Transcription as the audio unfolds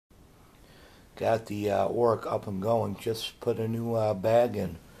Got the Oreck up and going. Just put a new bag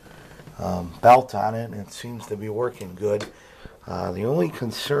and belt on it, and it seems to be working good. The only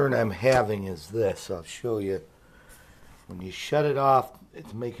concern I'm having is this. I'll show you. When you shut it off,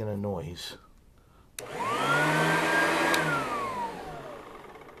 it's making a noise.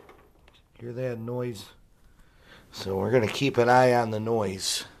 Hear that noise? So we're going to keep an eye on the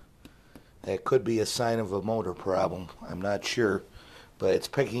noise. That could be a sign of a motor problem. I'm not sure, but it's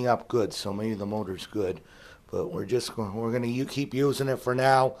picking up good, so maybe the motor's good. But we're going to keep using it for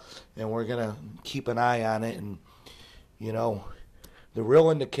now, and we're going to keep an eye on it. And you know, the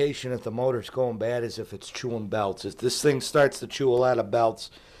real indication if the motor's going bad is if it's chewing belts. If this thing starts to chew a lot of belts,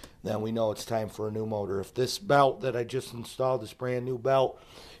 then we know it's time for a new motor. If this belt that I just installed, this brand new belt,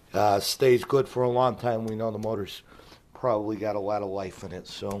 stays good for a long time, we know the motor's probably got a lot of life in it.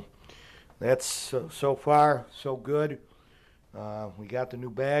 So that's so far so good. We got the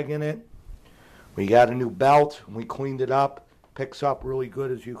new bag in it. We got a new belt. We cleaned it up. Picks up really good,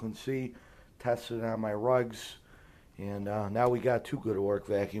 as you can see. Tested it on my rugs. And now we got two good Oreck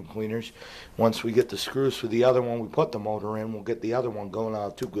vacuum cleaners. Once we get the screws for the other one, we put the motor in. We'll get the other one going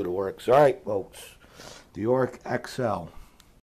on two good Orecks. All right, folks. The Oreck XL.